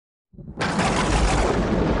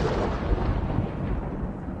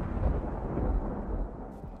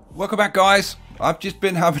Welcome back, guys. I've just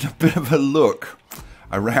been having a bit of a look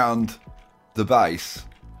around the base,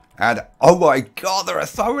 and oh my god, there are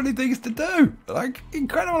so many things to do. Like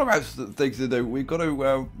incredible amounts of things to do. We've got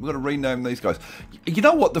to rename these guys. You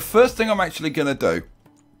know what? The first thing I'm actually going to do.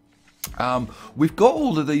 We've got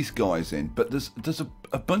all of these guys in, but there's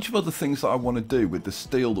a bunch of other things that I want to do with the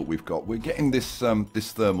steel that we've got. We're getting this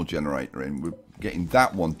this thermal generator in. We're getting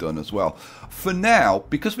that one done as well. For now,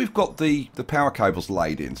 because we've got the power cables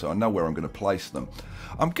laid in, so I know where I'm going to place them.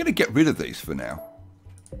 I'm going to get rid of these for now,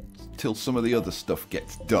 till some of the other stuff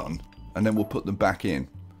gets done, and then we'll put them back in.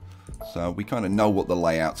 So we kind of know what the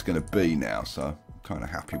layout's going to be now, so I'm kind of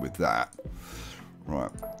happy with that. Right,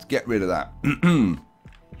 let's get rid of that.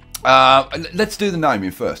 Let's do the naming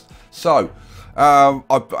first. So, I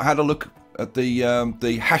had a look at the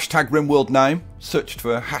hashtag RimWorld name, searched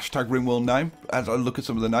for hashtag RimWorld name. As I look at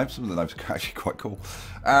some of the names are actually quite cool.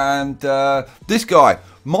 And this guy,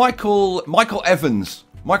 Michael Evans.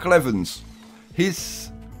 Michael Evans.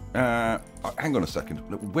 His hang on a second.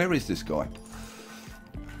 Where is this guy?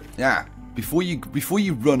 Yeah. Before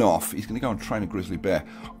you run off, he's going to go and train a grizzly bear.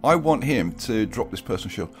 I want him to drop this personal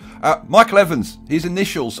shield. Michael Evans, his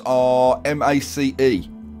initials are M-A-C-E.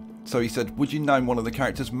 So he said, would you name one of the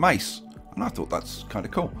characters Mace? And I thought that's kind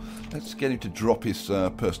of cool. Let's get him to drop his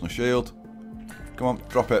personal shield. Come on,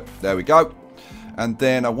 drop it. There we go. And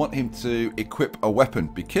then I want him to equip a weapon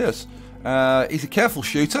because he's a careful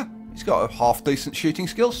shooter. He's got a half-decent shooting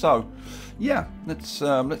skill. So, yeah, let's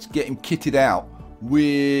get him kitted out.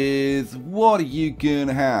 With what are you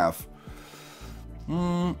gonna have?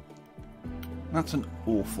 That's an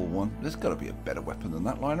awful one. There's got to be a better weapon than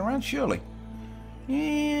that lying around, surely.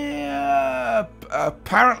 Yeah,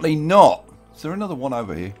 apparently not. Is there another one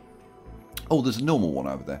over here? Oh, there's a normal one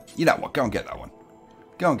over there. You know what? Go and get that one.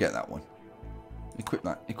 Go and get that one. Equip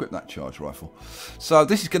that charge rifle. So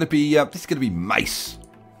this is gonna be Mace.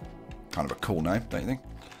 Kind of a cool name, don't you think?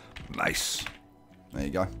 Mace. There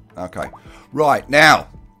you go. Okay. Right, now,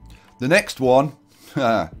 the next one,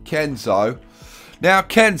 Kenzo. Now,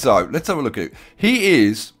 Kenzo, let's have a look at it.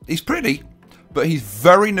 He's pretty, but he's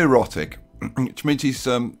very neurotic, which means he's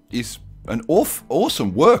an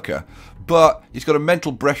awesome worker, but he's got a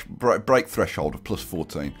mental break threshold of plus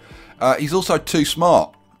 14. He's also too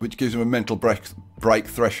smart, which gives him a mental break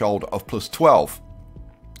threshold of plus 12.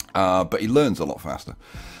 But he learns a lot faster.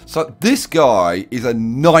 So this guy is a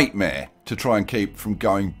nightmare to try and keep from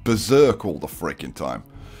going berserk all the freaking time,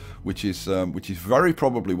 which is very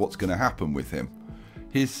probably what's going to happen with him.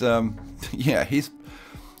 His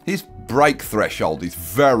his break threshold is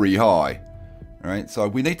very high, right? So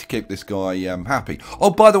we need to keep this guy happy. Oh,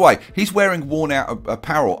 by the way, he's wearing worn out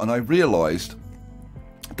apparel, and I realised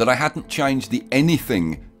that I hadn't changed the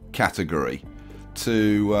anything category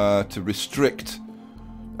to restrict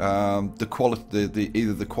the quality,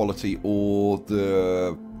 either the quality or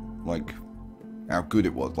the how good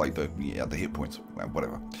it was, like the hit points,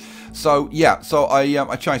 whatever. So yeah, so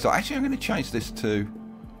I changed that. Actually, I'm going to change this to.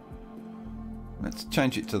 Let's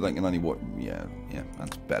change it to like only what? Yeah,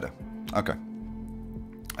 that's better. Okay.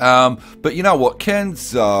 But you know what,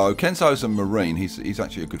 Kenzo's a marine. He's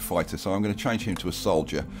actually a good fighter, so I'm going to change him to a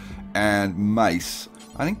soldier. And Mace,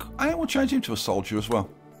 I think will change him to a soldier as well.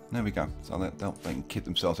 There we go. So they can kit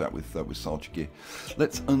themselves out with soldier gear.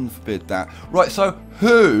 Let's unforbid that. Right, so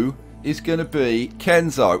who is going to be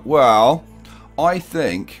Kenzo? Well, I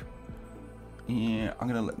think... Yeah, I'm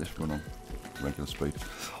going to let this run on regular speed.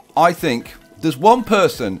 I think there's one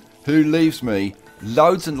person who leaves me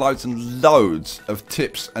loads and loads and loads of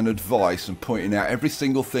tips and advice and pointing out every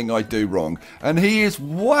single thing I do wrong. And he is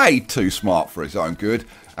way too smart for his own good.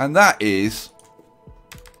 And that is...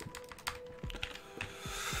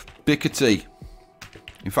 Bickety.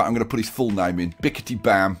 In fact, I'm going to put his full name in. Bickety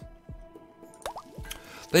Bam.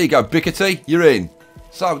 There you go, Bickety. You're in.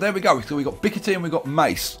 So, there we go. So, we've got Bickety and we've got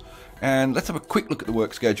Mace. And let's have a quick look at the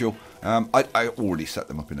work schedule. I already set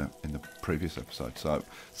them up in the previous episode.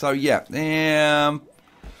 So yeah.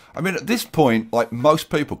 I mean, at this point, like,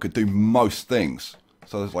 most people could do most things.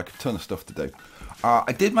 So, there's like a ton of stuff to do.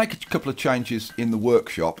 I did make a couple of changes in the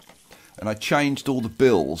workshop. And I changed all the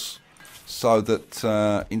bills so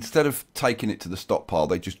that instead of taking it to the stockpile,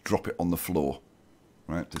 they just drop it on the floor,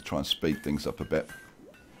 right, to try and speed things up a bit.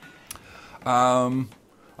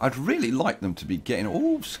 I'd really like them to be getting...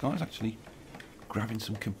 Oh, Skye's actually grabbing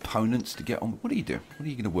some components to get on. What are you doing? What are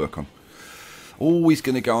you going to work on? Always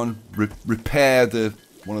going to go and repair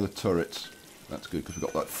one of the turrets. That's good, because we've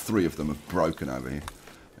got like 3 of them have broken over here.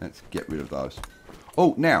 Let's get rid of those.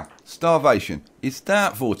 Oh, now, starvation. Is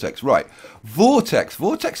that Vortex? Right.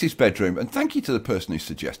 Vortex's bedroom, and thank you to the person who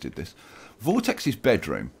suggested this. Vortex's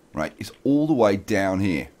bedroom right, is all the way down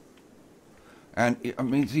here. And, I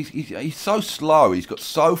mean, he's so slow. He's got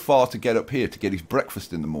so far to get up here to get his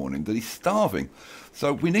breakfast in the morning that he's starving.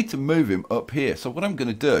 So we need to move him up here. So what I'm going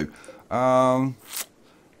to do,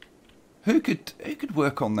 who could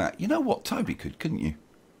work on that? You know what? Toby could, couldn't you?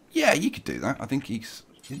 Yeah, you could do that. I think he's...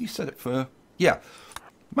 Did you set it for... Yeah.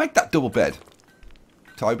 Make that double bed.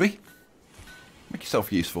 Toby. Make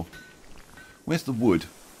yourself useful. Where's the wood?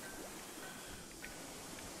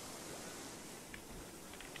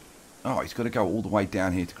 Oh, he's got to go all the way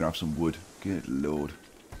down here to grab some wood. Good lord.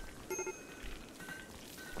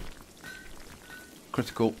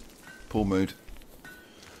 Critical. Poor mood.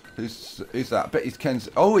 Who's that? I bet it's Ken's...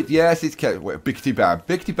 Oh, yes, it's Ken. Wait, Bickety Bam.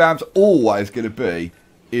 Bickety Bam's always going to be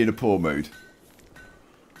in a poor mood.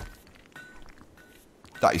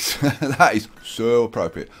 That is, that is so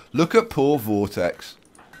appropriate. Look at poor Vortex.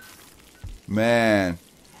 Man.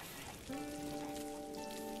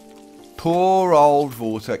 Poor old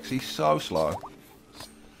Vortex. He's so slow.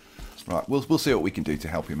 Right, we'll see what we can do to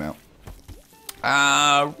help him out.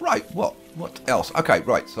 Right, what else? Okay,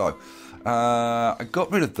 right, so I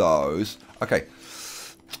got rid of those. Okay.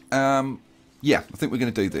 Yeah, I think we're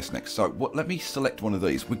going to do this next. So let me select one of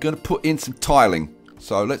these. We're going to put in some tiling.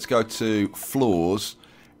 So let's go to floors.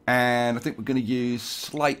 And I think we're going to use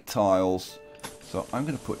slate tiles. So I'm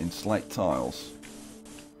going to put in slate tiles.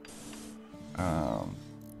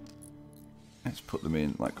 Let's put them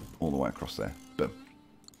in like all the way across there. Boom.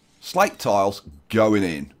 Slate tiles going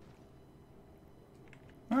in.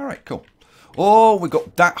 Alright, cool. Oh, we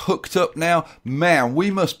got that hooked up now. Man,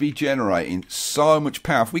 we must be generating so much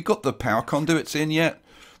power. Have we got the power conduits in yet?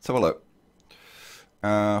 Let's have a look.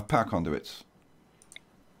 Power conduits.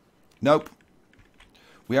 Nope.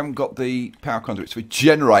 We haven't got the power conduits. We're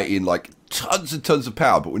generating like tons and tons of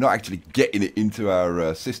power, but we're not actually getting it into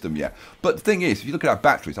our system yet. But the thing is, if you look at our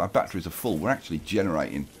batteries are full. We're actually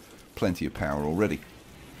generating plenty of power already.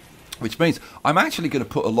 Which means I'm actually going to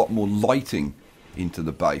put a lot more lighting into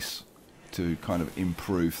the base to kind of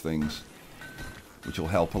improve things, which will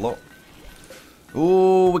help a lot.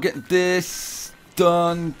 Oh, we're getting this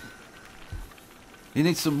done. He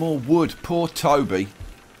needs some more wood. Poor Toby.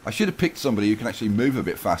 I should have picked somebody who can actually move a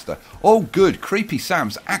bit faster. Oh, good. Creepy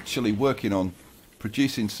Sam's actually working on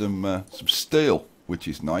producing some steel, which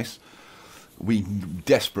is nice. We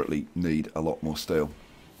desperately need a lot more steel.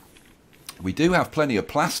 We do have plenty of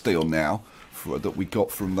plasteel now that we got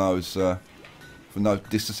from those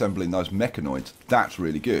disassembling those mechanoids. That's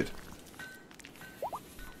really good.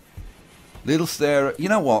 Little Sarah, you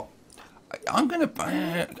know what? Am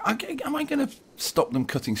I gonna stop them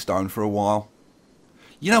cutting stone for a while?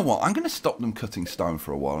 You know what? I'm going to stop them cutting stone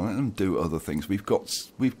for a while and let them do other things. We've got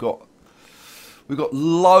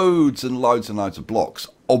loads and loads and loads of blocks.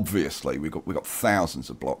 Obviously, we've got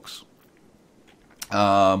thousands of blocks.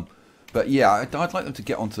 But yeah, I'd like them to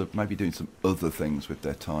get on to maybe doing some other things with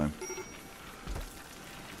their time.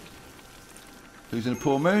 Who's in a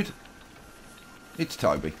poor mood? It's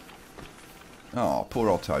Toby. Oh, poor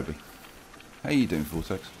old Toby. How you doing,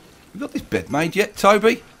 Vortex? You got this bed made yet,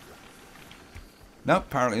 Toby? No,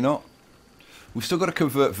 apparently not. We've still got to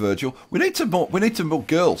convert Virgil. We need some more. We need some more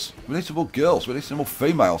girls. We need some more girls. We need some more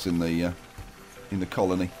females in the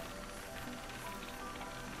colony.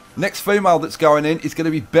 Next female that's going in is going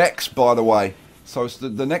to be Bex, by the way. So it's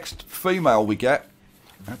the next female we get.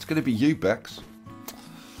 That's going to be you, Bex.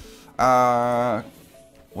 What are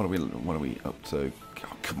we up to?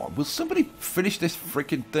 Oh, come on, will somebody finish this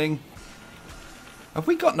freaking thing? Have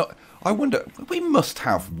we got no? I wonder. We must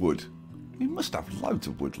have wood. We must have loads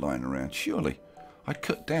of wood lying around, surely. I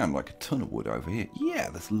cut down like a ton of wood over here. Yeah,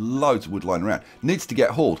 there's loads of wood lying around. Needs to get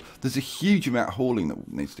hauled. There's a huge amount of hauling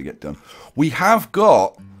that needs to get done. We have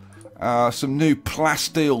got some new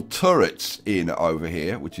plasteel turrets in over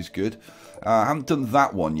here, which is good. I haven't done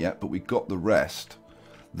that one yet, but we've got the rest.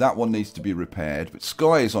 That one needs to be repaired, but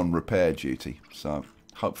Skye is on repair duty, so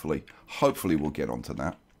hopefully we'll get onto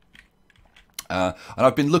that. And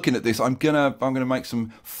I've been looking at this. I'm gonna make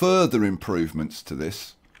some further improvements to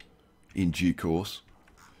this in due course.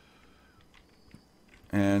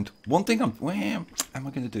 And one thing am I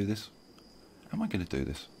going to do this? Am I going to do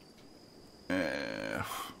this?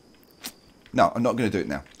 No, I'm not going to do it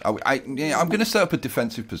now. Yeah, I'm going to set up a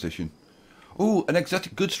defensive position. Oh, an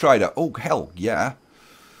exotic goods trader. Oh, hell, yeah.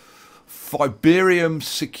 Fiberium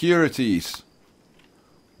Securities.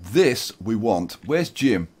 This we want. Where's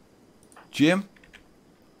Jim? Jim?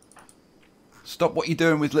 Stop what you're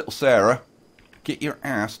doing with little Sarah. Get your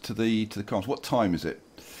ass to the comms. What time is it?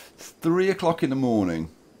 It's 3 o'clock in the morning.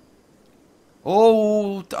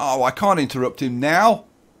 Oh, I can't interrupt him now.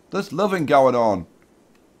 There's loving going on.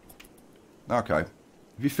 Okay. Have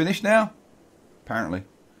you finished now? Apparently.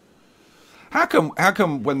 How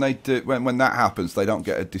come when they do when that happens they don't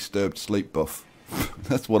get a disturbed sleep buff?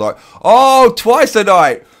 That's what I. Oh, twice a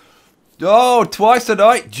night. Oh, twice a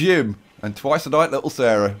night, Jim, and twice a night, little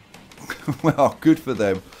Sarah. Well, good for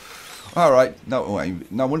them. All right. No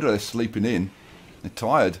wonder they're sleeping in. They're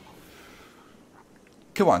tired.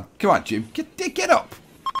 Come on, Jim. Get up.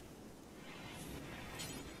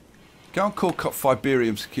 Go and call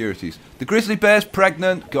Viberium Securities. The grizzly bear's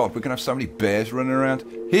pregnant. God, we're going to have so many bears running around.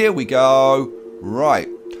 Here we go. Right.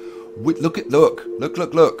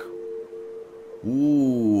 Look.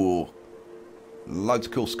 Ooh. Loads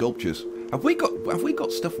of cool sculptures. Have we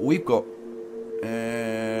got stuff? We've got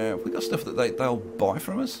stuff that they'll buy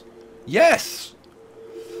from us? Yes.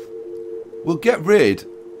 We'll get rid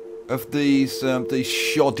of these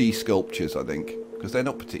shoddy sculptures, I think, because they're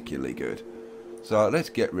not particularly good. So let's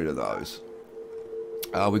get rid of those.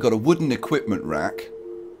 We've got a wooden equipment rack.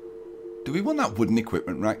 Do we want that wooden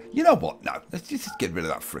equipment rack? You know what? No, let's just get rid of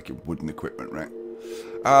that freaking wooden equipment rack.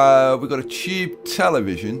 We've got a tube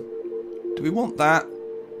television. Do we want that?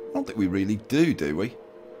 I don't think we really do we?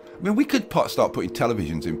 I mean, we could start putting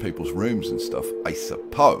televisions in people's rooms and stuff, I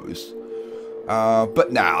suppose.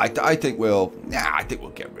 But no, I think we'll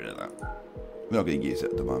get rid of that. We're not going to use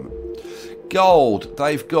it at the moment. Gold.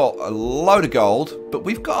 They've got a load of gold, but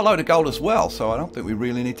we've got a load of gold as well, so I don't think we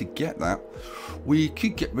really need to get that. We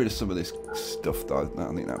could get rid of some of this stuff, though.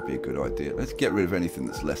 I think that would be a good idea. Let's get rid of anything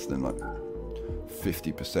that's less than, like,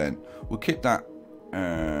 50%. We'll keep that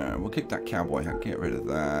cowboy hat. Get rid of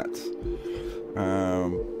that.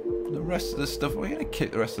 The rest of the stuff, we're going to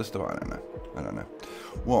keep the rest of the stuff. I don't know.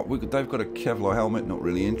 What? They've got a Kevlar helmet. Not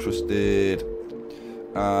really interested.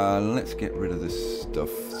 Let's get rid of this stuff.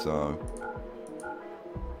 So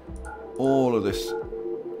all of this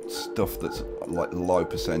stuff that's like low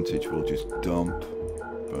percentage we'll just dump.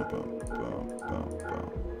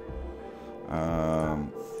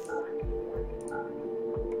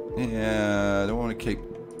 Yeah, I don't want to keep.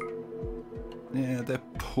 Yeah, they're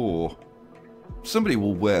poor. Somebody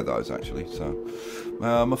will wear those actually. So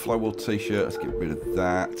muffler wool t-shirt. Let's get rid of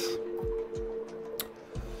that.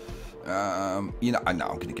 You know, I know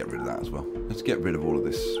I'm going to get rid of that as well. Let's get rid of all of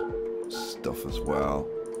this stuff as well.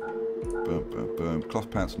 Boom.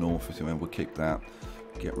 Cloth pants north. We'll keep that.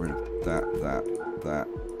 Get rid of that.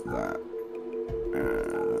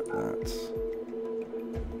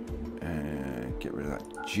 And get rid of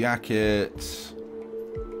that jacket.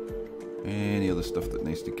 Any other stuff that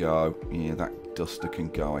needs to go? Yeah, that duster can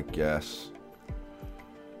go, I guess.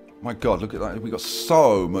 My God, look at that. We've got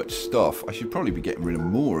so much stuff. I should probably be getting rid of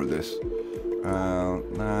more of this.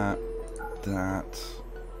 That.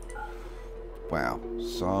 Wow,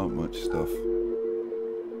 so much stuff.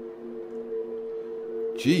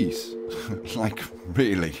 Jeez. Like,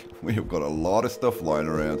 really? We've got a lot of stuff lying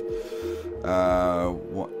around.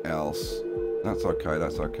 What else? That's okay.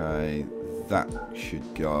 That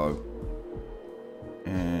should go.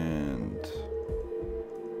 And...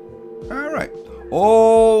 Alright.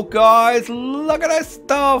 Oh, guys, look at this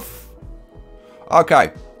stuff.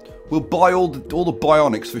 Okay. We'll buy all the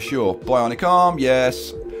bionics for sure. Bionic arm,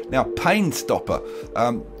 yes. Now, pain stopper.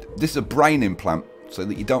 This is a brain implant so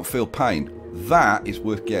that you don't feel pain. That is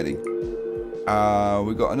worth getting.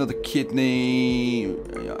 We've got another kidney,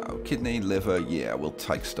 liver. Yeah, we'll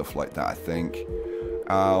take stuff like that, I think.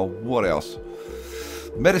 What else?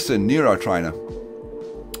 Medicine, neurotrainer.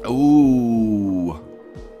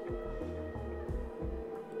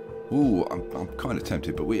 Ooh, I'm kind of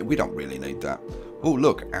tempted, but we don't really need that. Oh,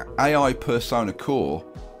 look, AI Persona Core.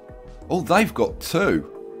 Oh, they've got 2.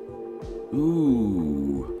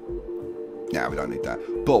 Ooh. Nah, we don't need that.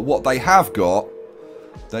 But what they have got,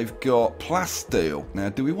 they've got plasteel. Now,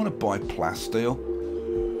 do we want to buy plasteel?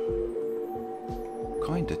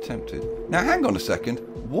 Kind of tempted. Now, hang on a second.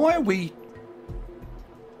 Why are we...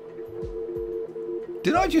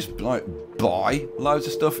 Did I just, like, buy loads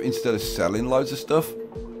of stuff instead of selling loads of stuff?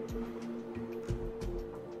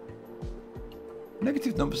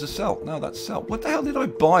 Negative numbers are sell. No, that's sell. What the hell did I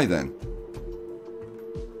buy then?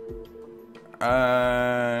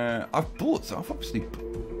 I've bought. I've obviously.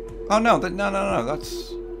 Oh no! No.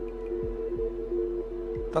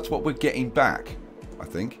 That's what we're getting back. I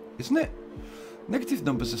think, isn't it? Negative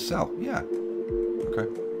numbers are sell. Yeah. Okay.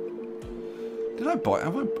 Did I buy?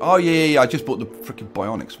 Oh yeah. I just bought the freaking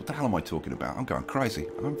bionics. What the hell am I talking about? I'm going crazy.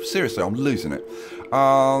 Seriously, I'm losing it.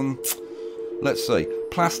 Let's see.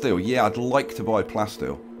 Plasteel. Yeah, I'd like to buy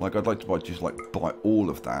plasteel. Like, I'd like to buy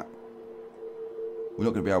all of that. We're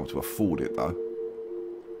not going to be able to afford it, though.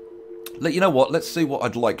 You know what? Let's see what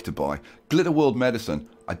I'd like to buy. Glitter World Medicine.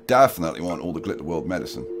 I definitely want all the glitter world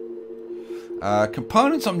medicine.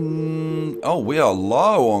 Components, oh, we are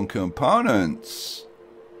low on components.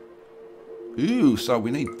 Ooh, so we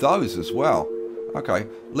need those as well. Okay,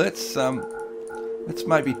 let's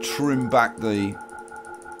maybe trim back the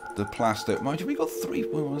plastic. Mind you, we got three.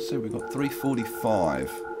 Well, let's see, we got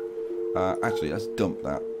 345. Actually, let's dump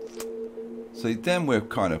that. See, then we're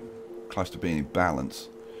kind of close to being in balance.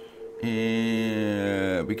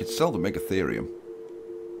 We could sell the Megatherium,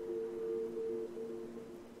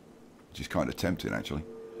 which is kind of tempting, actually.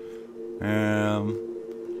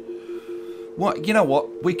 What, you know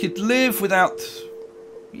what? We could live without.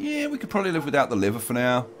 Yeah, we could probably live without the liver for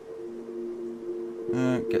now.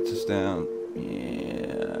 Gets us down.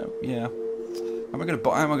 Yeah. Am I gonna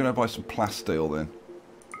buy some plasteel then?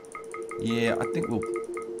 Yeah, I think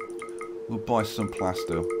we'll buy some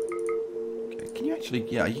plasteel. Okay, can you actually?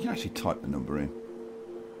 Yeah, you can actually type the number in.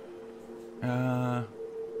 No,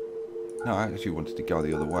 I actually wanted to go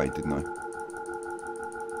the other way, didn't I?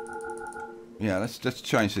 Yeah, let's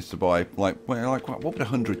change this to buy like what would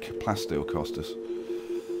 100 plasteel cost us?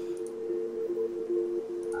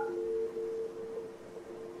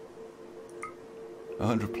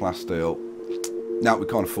 $100 plasteel. No, we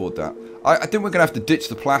can't afford that. I think we're going to have to ditch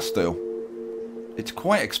the plasteel. It's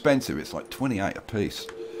quite expensive. It's like 28 a piece.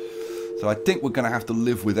 So I think we're going to have to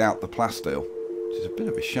live without the plasteel, which is a bit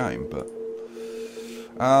of a shame, but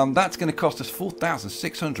that's going to cost us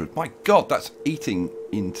 4,600. My God, that's eating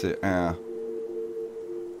into our.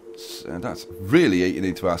 That's really eating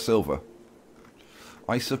into our silver.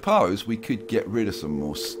 I suppose we could get rid of some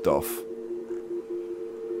more stuff.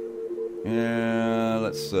 Yeah,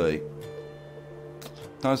 let's see.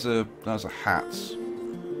 Those are hats.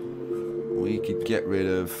 We could get rid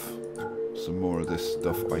of some more of this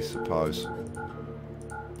stuff, I suppose.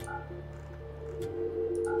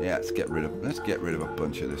 Yeah, let's get rid of a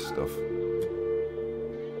bunch of this stuff.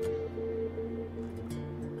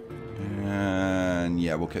 And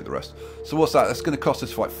yeah, we'll keep the rest. So what's that? That's going to cost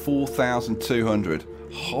us like 4,200.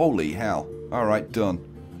 Holy hell! All right, done.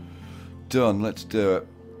 Done. Let's do it.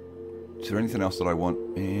 Is there anything else that I want?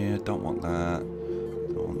 Yeah, don't want that.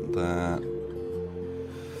 Don't want that.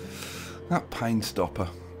 That pain stopper.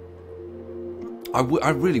 I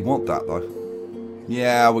really want that though.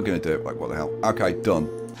 Yeah, we're going to do it. Like, what the hell? Okay, done.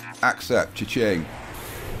 Accept. Cha-ching.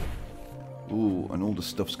 Ooh, and all the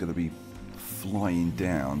stuff's going to be flying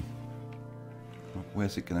down.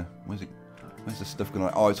 Where's it gonna? Where's the stuff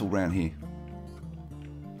gonna? Oh, it's all around here.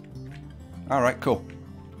 All right, cool.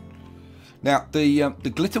 Now the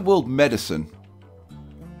glitter world medicine.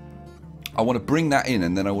 I want to bring that in,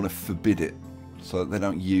 and then I want to forbid it, so that they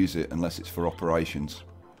don't use it unless it's for operations.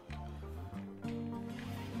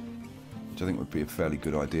 Which I think would be a fairly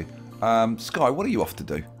good idea. Skye, what are you off to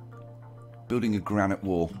do? Building a granite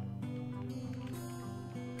wall.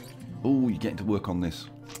 Oh, you're getting to work on this.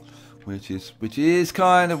 Which is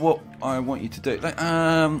kind of what I want you to do. Like,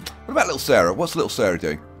 what about little Sarah? What's little Sarah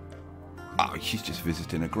doing? Oh, she's just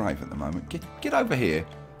visiting a grave at the moment. Get over here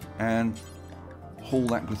and haul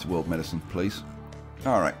that glitter world medicine, please.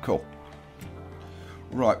 All right, cool.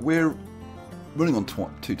 Right, we're running on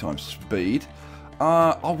 2 times speed.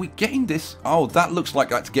 Are we getting this? Oh, that looks like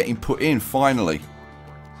that's getting put in finally.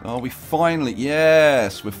 Are we finally?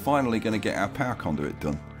 Yes, we're finally going to get our power conduit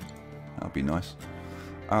done. That'll be nice.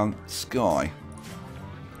 Skye.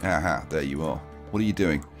 Aha, there you are. What are you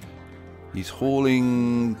doing? He's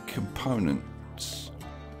hauling components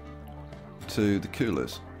to the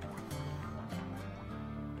coolers.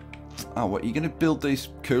 Oh, what? Are you going to build these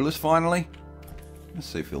coolers finally? Let's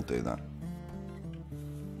see if he'll do that.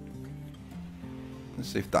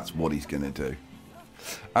 Let's see if that's what he's going to do.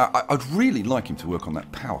 I'd really like him to work on that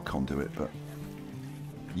power conduit, but...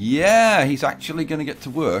 Yeah, he's actually going to get to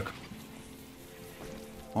work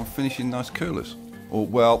on finishing those coolers. Or,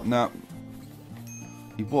 well, no.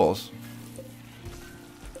 He was.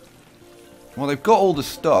 Well, they've got all the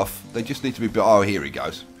stuff. They just need to be built. Oh, here he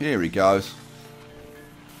goes. Here he goes.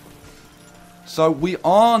 So we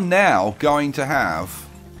are now going to have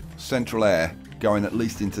central air going at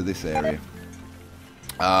least into this area.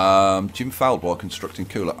 Jim failed while constructing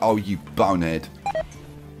cooler. Oh, you bonehead.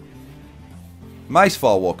 Mace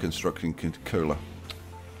failed while constructing cooler.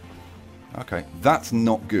 Okay, that's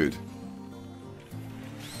not good.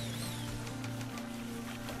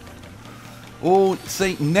 Oh,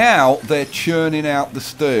 see, now they're churning out the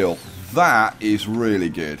steel. That is really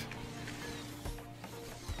good.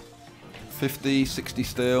 50, 60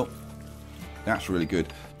 steel. That's really good.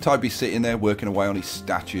 Toby's sitting there working away on his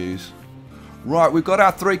statues. Right, we've got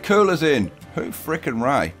our 3 coolers in. Who frickin'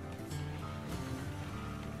 Ray?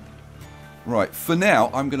 Right, for now,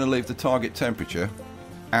 I'm going to leave the target temperature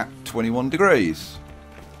at 21 degrees.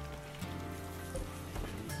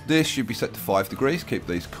 This should be set to 5 degrees. Keep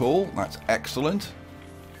these cool. That's excellent.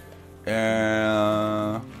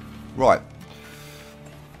 Right.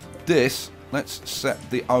 This, let's set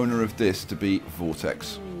the owner of this to be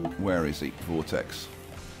Vortex. Where is he? Vortex.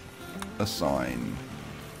 Assign.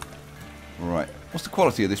 Right. What's the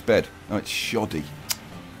quality of this bed? Oh, it's shoddy.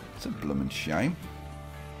 It's a bloomin' shame.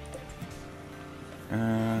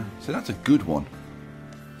 So that's a good one.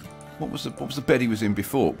 What was the bed he was in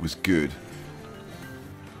before? It was good.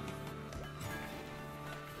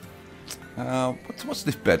 What's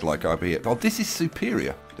this bed like over here? Oh, this is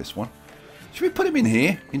superior, this one. Should we put him in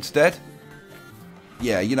here instead?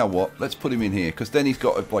 Yeah, you know what? Let's put him in here, because then he's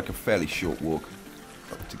got like a fairly short walk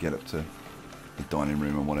to get up to the dining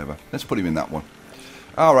room and whatever. Let's put him in that one.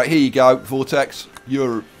 Alright, here you go, Vortex.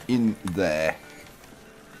 You're in there.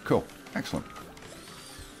 Cool. Excellent.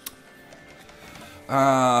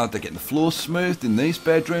 They're getting the floors smoothed in these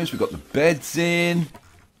bedrooms. We've got the beds in.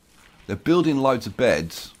 They're building loads of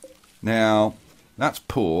beds. Now, that's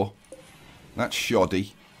poor. That's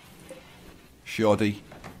shoddy. Shoddy.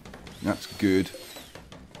 That's good.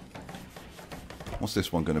 What's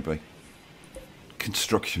this one going to be?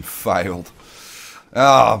 Construction failed.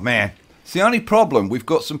 Oh, man. It's the only problem. We've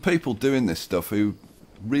got some people doing this stuff who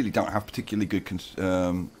really don't have particularly good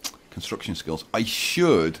construction skills. I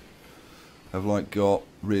should have like got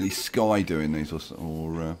really Skye doing these,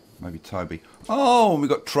 or maybe Toby. Oh, and we've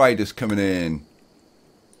got traders coming in.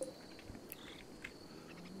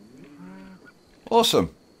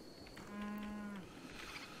 Awesome.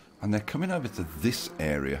 And they're coming over to this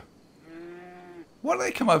area. Why don't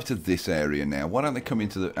they come over to this area now? Why don't they come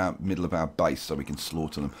into the middle of our base so we can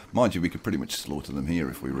slaughter them? Mind you, we could pretty much slaughter them here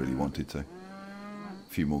if we really wanted to. A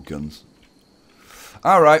few more guns.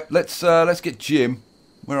 All right, let's get Jim.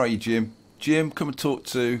 Where are you, Jim? Jim, come and talk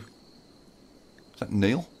to... Is that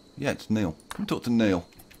Neil? Yeah, it's Neil. Come and talk to Neil.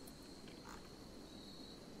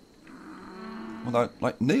 Although,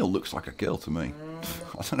 like, Neil looks like a girl to me.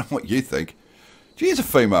 I don't know what you think. She is a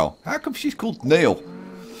female. How come she's called Neil?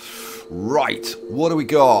 Right, what do we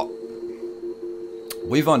got?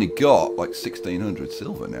 We've only got like 1,600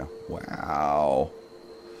 silver now. Wow.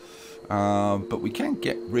 But we can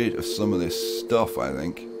get rid of some of this stuff, I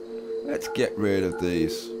think. Let's get rid of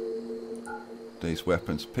these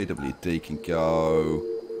weapons. PWD can go.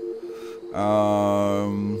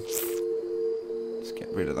 Let's get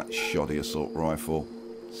rid of that shoddy assault rifle.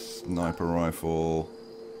 Sniper rifle.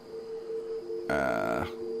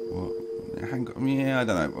 Hang on. Yeah, I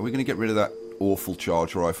don't know. Are we going to get rid of that awful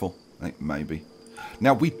charge rifle? I think maybe.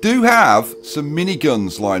 Now, we do have some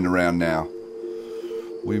miniguns lying around now.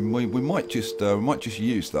 We might just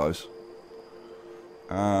use those.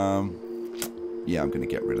 Yeah, I'm going to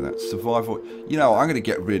get rid of that. Survival. You know, I'm going to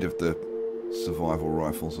get rid of the survival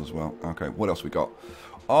rifles as well. Okay, what else we got?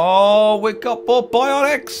 Oh, we got more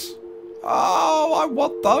bionics. Oh, I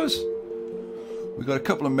want those. We've got a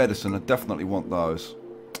couple of medicine. I definitely want those.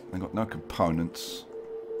 They've got no components.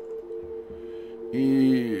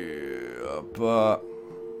 Yeah, but...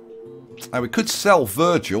 we could sell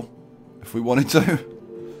Virgil if we wanted to.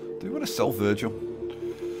 Do we want to sell Virgil?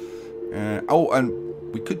 Oh, and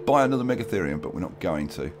we could buy another Megatherium, but we're not going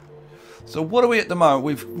to. So what are we at the moment?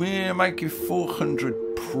 We're making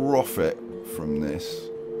 400 profit from this.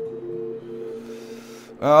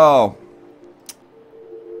 Oh.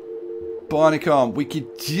 Bionic arm. We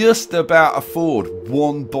could just about afford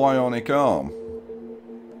one bionic arm.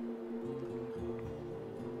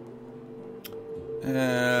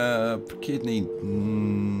 Kidney.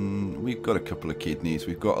 We've got a couple of kidneys.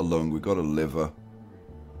 We've got a lung. We've got a liver.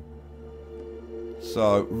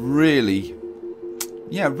 So really,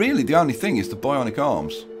 yeah, really the only thing is the bionic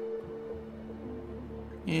arms.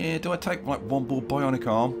 Yeah, do I take like one more bionic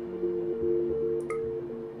arm?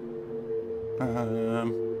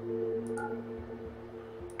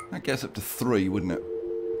 That gets up to 3, wouldn't it?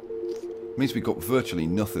 Means we've got virtually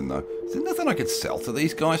nothing though. Is there nothing I could sell to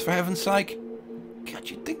these guys for heaven's sake? God,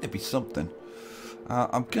 you'd think there'd be something.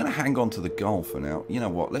 I'm going to hang on to the gold for now. You know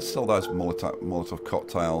what? Let's sell those Molotov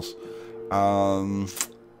cocktails.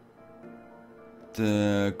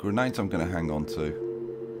 The grenades I'm going to hang on to.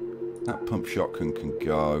 That pump shotgun can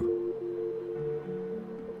go.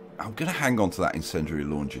 I'm going to hang on to that incendiary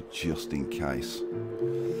launcher just in case.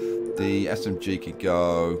 The SMG could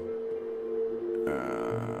go.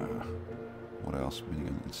 What else?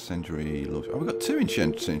 Incendiary launcher. Oh, we've got 2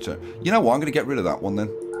 incendiary. You know what? I'm going to get rid of that one then.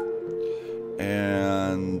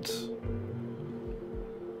 And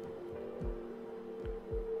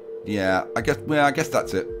yeah, I guess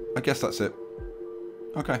that's it. I guess that's it.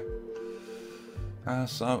 Okay.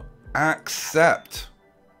 So, accept.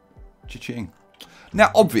 Cha-ching.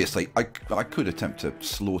 Now, obviously, I could attempt to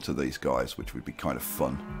slaughter these guys, which would be kind of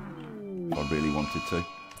fun. If I really wanted to.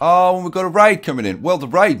 Oh, and we've got a raid coming in. Well, the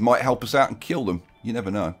raid might help us out and kill them. You never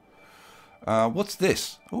know. What's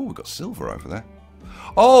this? Oh, we've got silver over there.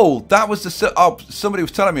 Oh, that was the... Oh, somebody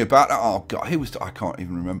was telling me about that. Oh, God, who was... I can't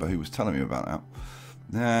even remember who was telling me about that.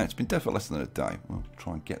 Nah, it's been dead for less than a day. We'll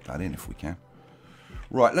try and get that in if we can.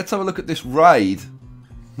 Right, let's have a look at this raid.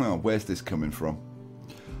 Well, where's this coming from?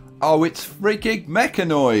 Oh, it's freaking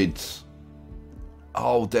MECHANOIDS.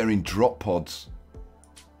 Oh, they're in drop pods.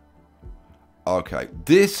 Okay,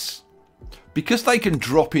 this... Because they can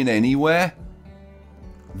drop in anywhere,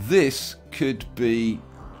 this could be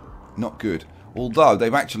not good. Although,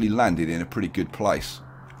 they've actually landed in a pretty good place.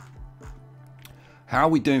 How are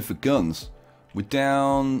we doing for guns? We're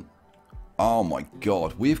down... Oh my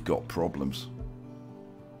God, we've got problems.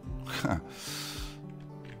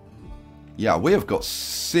 Yeah, we have got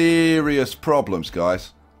serious problems,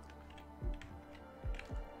 guys.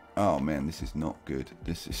 Oh man, this is not good.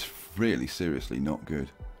 This is really seriously not good.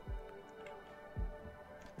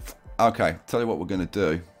 Okay, tell you what we're going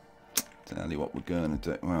to do. Tell you what we're going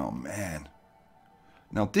to do. Oh man.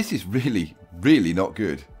 Now this is really, really not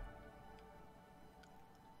good.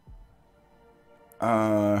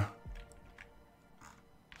 I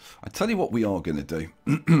tell you what we are going to do.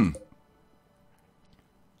 I'm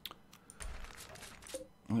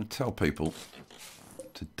going to tell people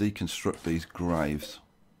to deconstruct these graves.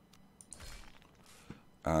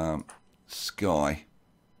 Skye.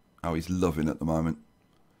 Oh, he's loving at the moment.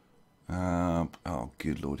 Oh,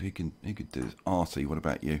 good Lord. He could do this. Artie, what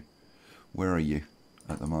about you? Where are you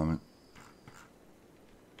at the moment?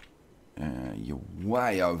 You're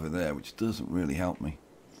way over there, which doesn't really help me.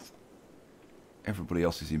 Everybody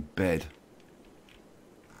else is in bed.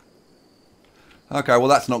 Okay, well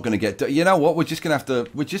that's not going to get done. You know what? We're just going to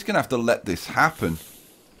have to let this happen.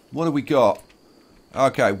 What have we got?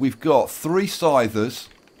 Okay, we've got 3 scythers.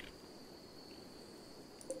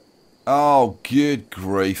 Oh, good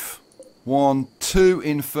grief. 2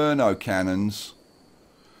 inferno cannons.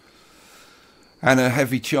 And a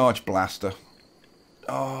heavy charge blaster.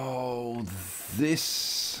 Oh,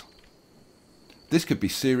 this could be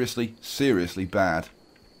seriously, seriously bad.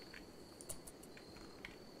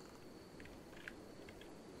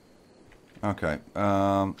 Okay,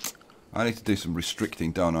 I need to do some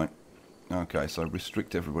restricting, don't I? Okay, so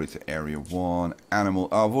restrict everybody to area 1. Animal.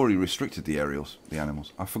 Oh, I've already restricted the animals.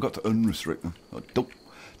 I forgot to unrestrict them. Oh,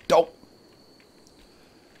 don't.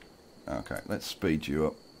 Okay, let's speed you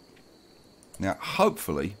up. Now,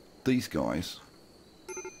 hopefully, these guys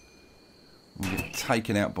will get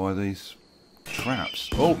taken out by these traps.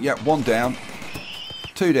 Oh, yeah, 1 down.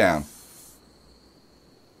 2 down.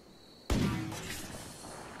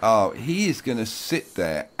 Oh, he is going to sit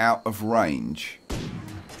there out of range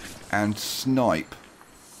and snipe.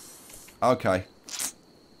 Okay.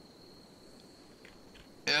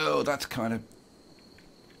 Oh, that's kind of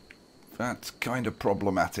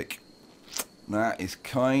problematic. That is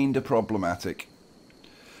kind of problematic.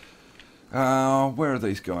 Where are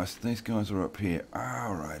these guys? These guys are up here.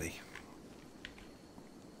 Alrighty.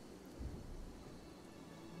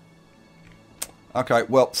 Okay,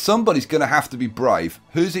 well, somebody's going to have to be brave.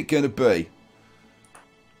 Who's it going to be?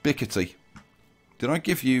 Bickety. Did I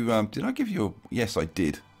give you, yes, I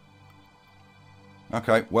did.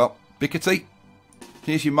 Okay, well, Bickety,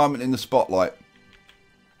 here's your moment in the spotlight.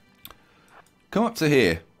 Come up to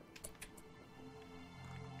here.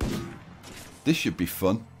 This should be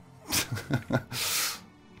fun.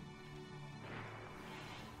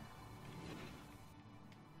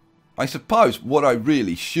 I suppose what I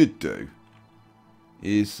really should do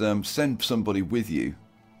is send somebody with you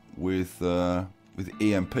with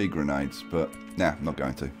EMP grenades, but nah, I'm not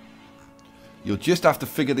going to. You'll just have to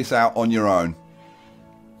figure this out on your own.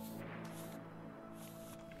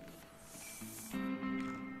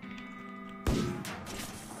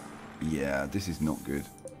 Yeah, this is not good.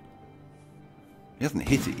 He hasn't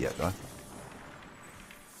hit it yet, though.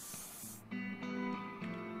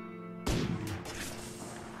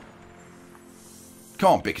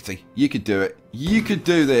 Come on, Bickety. You could do it. You could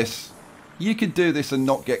do this. You could do this and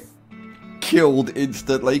not get killed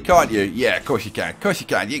instantly, can't you? Yeah, of course you can. Of course you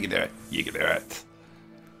can. You can do it. You can do it.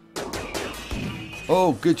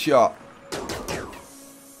 Oh, good shot.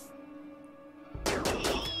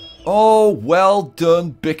 Oh, well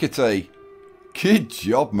done, Bickety. Good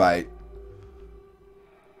job, mate.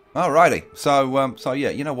 Alrighty. So yeah,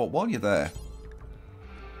 you know what? While you're there,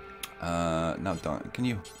 no, don't. Can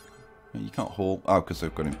you You can't haul. Oh, because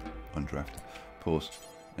they've got him undrafted. Pause.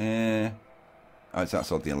 Oh, it's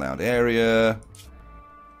outside the allowed area.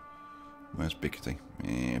 Where's Bickety?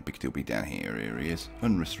 Yeah, Bickety will be down here. Here he is.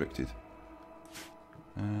 Unrestricted.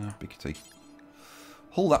 Bickety.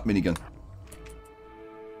 Haul that minigun.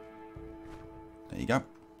 There you go.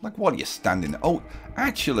 Like, while you're standing there. Oh,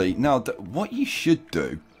 actually, no, what you should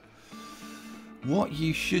do... What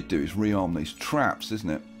you should do is rearm these traps, isn't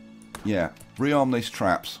it? Yeah, rearm these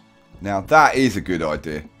traps. Now, that is a good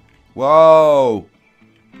idea. Whoa!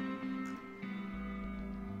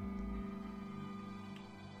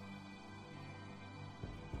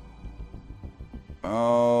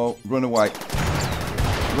 Oh, run away.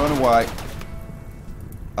 Run away.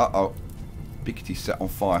 Uh-oh. Bickety's set on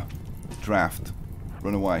fire. Draft.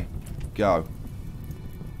 Run away. Go.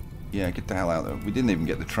 Yeah, get the hell out of there. We didn't even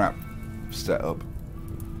get the trap set up.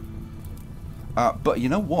 But you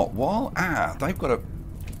know what? While... they've got a...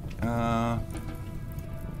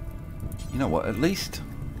 you know what? At least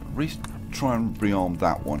try and rearm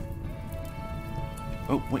that one.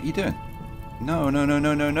 Oh, what are you doing? No, no, no,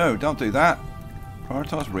 no, no, no. Don't do that.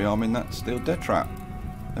 Prioritise rearming that steel dead trap.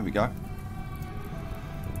 There we go.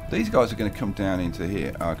 These guys are going to come down into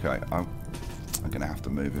here. Okay, I'm going to have to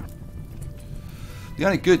move him. The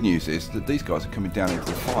only good news is that these guys are coming down into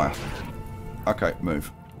the fire. Okay, move.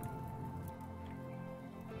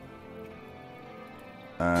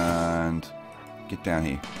 And get down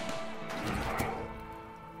here.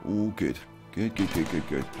 All good. Good, good, good, good,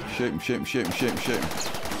 good. Shoot him, shoot him, shoot him, shoot him, shoot him.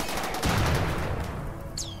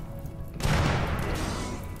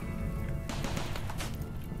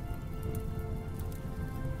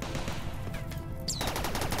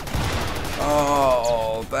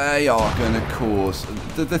 Oh, they are going to cause...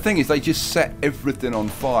 The thing is, they just set everything on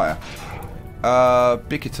fire.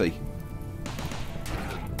 Bickety.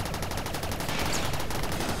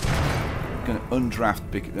 Going to undraft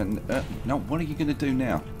Bickety. No, what are you going to do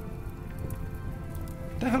now?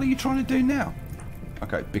 What the hell are you trying to do now?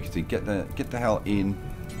 Okay, Bickety, get the hell in.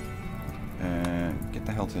 Get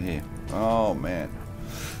the hell to here. Oh man,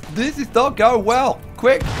 this is not going well.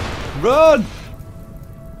 Quick, run!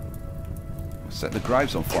 Set the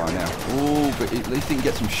graves on fire now. Oh, but at least he can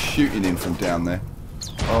get some shooting in from down there.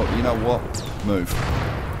 Oh, you know what? Move.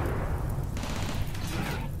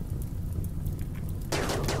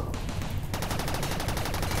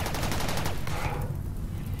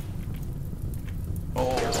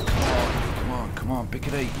 Oh, come on, come on,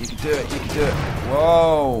 Bickety. You can do it, you can do it.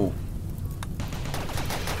 Whoa.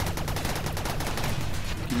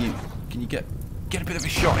 Can you get a bit of a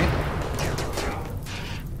shot in?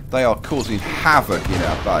 They are causing havoc in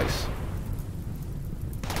our base.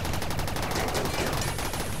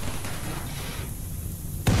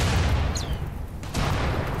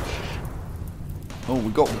 Oh,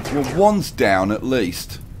 we got... Well, one's down at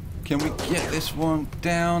least. Can we get this one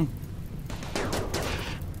down?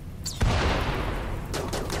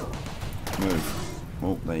 Move.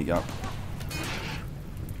 Oh, there you go.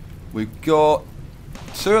 We've got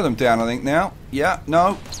 2 of them down, I think, now. Yeah,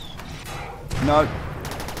 no. No.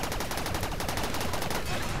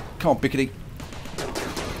 Come on, Bickety.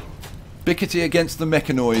 Bickety against the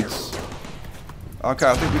mechanoids. Okay,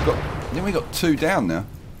 I think we got 2 down now.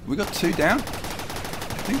 We got 2 down?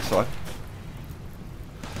 I think so.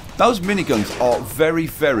 Those miniguns are very,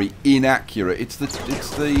 very inaccurate.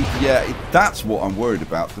 That's what I'm worried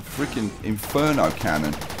about. The freaking Inferno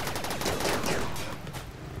cannon.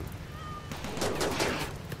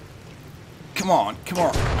 Come on, come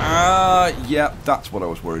on. Yeah, that's what I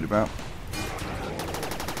was worried about.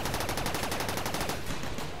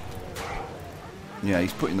 Yeah,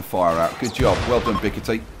 he's putting the fire out. Good job. Well done,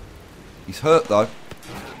 Bickety. He's hurt, though.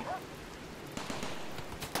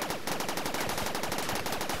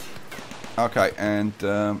 Okay, and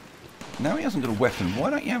now he hasn't got a weapon.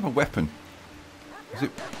 Why don't you have a weapon? Is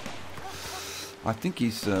it... I think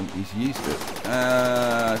he's used it.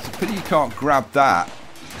 It's a pity you can't grab that.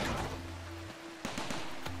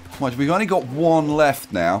 Mind, we've only got 1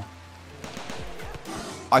 left now.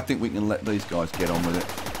 I think we can let these guys get on with it.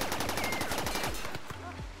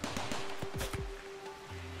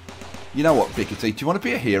 You know what, Bickety? Do you want to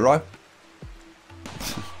be a hero? Do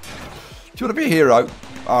you want to be a hero?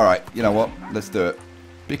 Alright, you know what? Let's do it.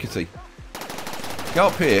 Bickety. Go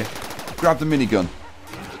up here. Grab the minigun.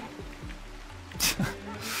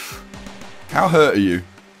 How hurt are you?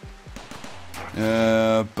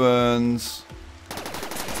 Burns.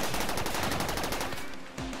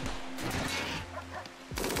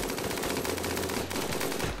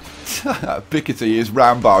 Bickety is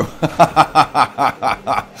Rambo.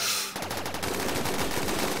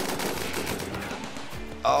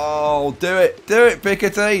 Oh Oh, do it. Do it,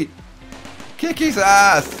 Pickety. Kick his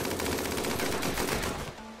ass.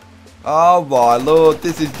 Oh, my Lord.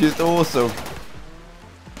 This is just awesome.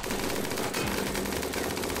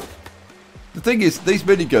 The thing is, these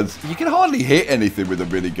miniguns, you can hardly hit anything with a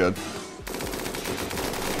minigun.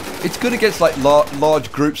 It's good against, like,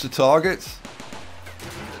 large groups of targets.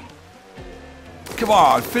 Come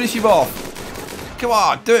on, finish him off. Come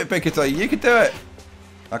on, do it, Pickety. You can do it.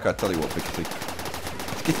 Okay, I'll tell you what, Pickety.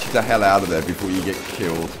 Let's get you the hell out of there before you get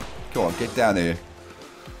killed. Come on, get down here.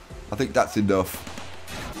 I think that's enough.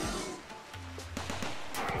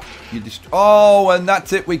 You just... Oh, and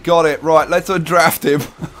that's it. We got it. Right, let's undraft him.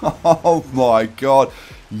 Oh, my God.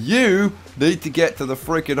 You need to get to the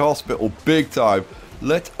freaking hospital big time.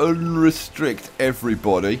 Let's unrestrict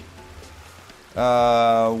everybody. Where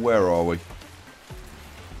are we?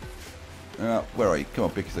 Where are you? Come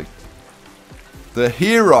on, Pickety. The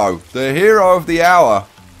hero of the hour.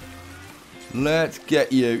 Let's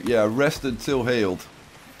get you, yeah, rest until healed.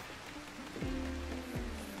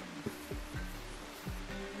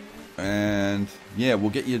 And yeah, we'll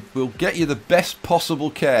get you the best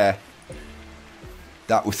possible care.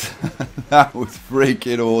 That was that was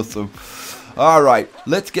freaking awesome. All right,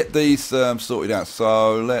 let's get these sorted out.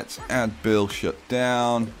 So let's add Bill, shut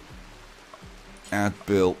down. Add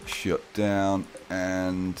Bill, shut down,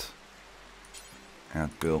 and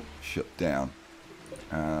add Bill, shut down.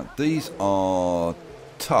 These are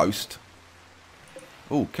toast.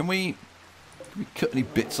 Oh, can we cut any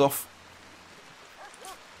bits off?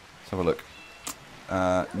 Let's have a look.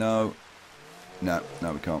 No,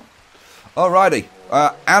 we can't. Alrighty,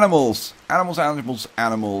 animals.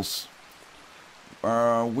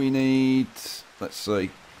 We need, let's see,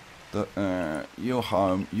 your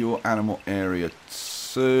home, your animal area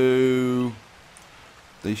 2.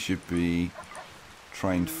 These should be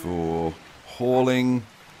trained for hauling.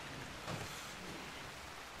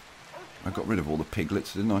 I got rid of all the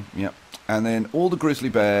piglets, didn't I? Yep. And then all the grizzly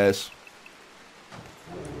bears.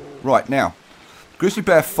 Right, now, grizzly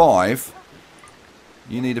bear 5,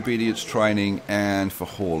 you need obedience training and for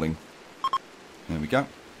hauling. There we go.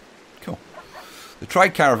 Cool. The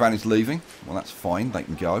trade caravan is leaving. Well, that's fine. They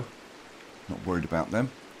can go. Not worried about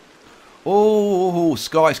them. Oh,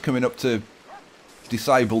 Skye's coming up to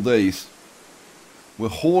disable these. We're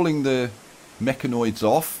hauling the MECHANOIDS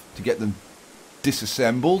off to get them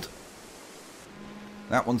disassembled.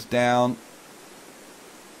 That one's down.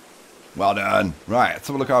 Well done. Right, let's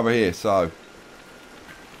have a look over here. So,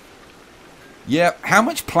 yeah, how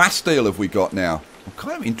much plasteel have we got now? I'm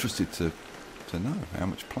kind of interested to know how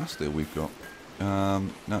much plasteel we've got. No,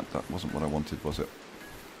 that wasn't what I wanted, was it?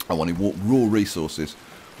 I wanted raw resources.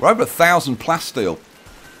 We're over 1,000 plasteel.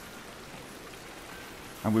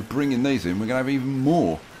 And we're bringing these in. We're going to have even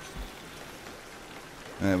more.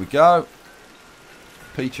 There we go.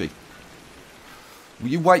 Peachy. Will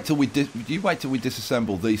you wait till we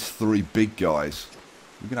disassemble these 3 big guys?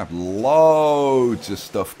 We're going to have loads of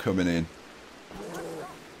stuff coming in.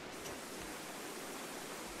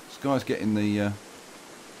 This guy's getting the... you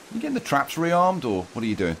getting the traps rearmed, or what are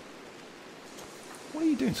you doing? What are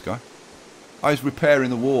you doing, Skye? Oh, he's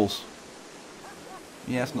repairing the walls.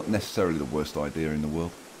 Yeah, it's not necessarily the worst idea in the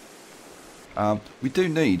world. We do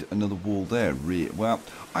need another wall there. Well,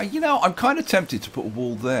 you know, I'm kind of tempted to put a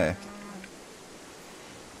wall there.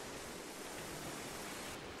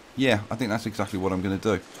 Yeah, I think that's exactly what I'm going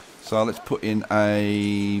to do. So let's put in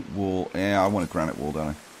a wall. Yeah, I want a granite wall, don't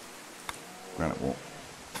I? Granite wall.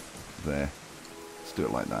 There. Let's do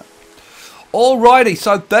it like that. Alrighty,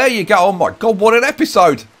 so there you go. Oh my God, what an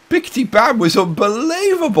episode! Bickety Bam was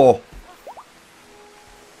unbelievable.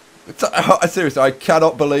 Seriously, I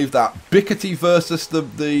cannot believe that. Bickety versus the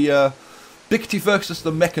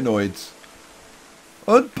MECHANOIDS.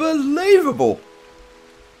 Unbelievable.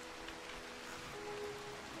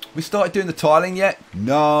 We started doing the tiling yet?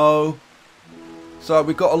 No. So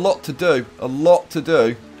we've got a lot to do. A lot to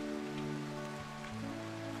do.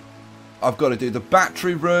 I've got to do the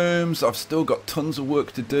battery rooms. I've still got tons of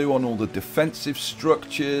work to do on all the defensive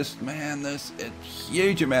structures. Man, there's a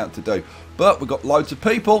huge amount to do. But we've got loads of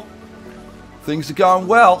people. Things are going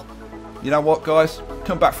well. You know what, guys?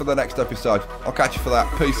 Come back for the next episode. I'll catch you for that.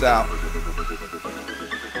 Peace out.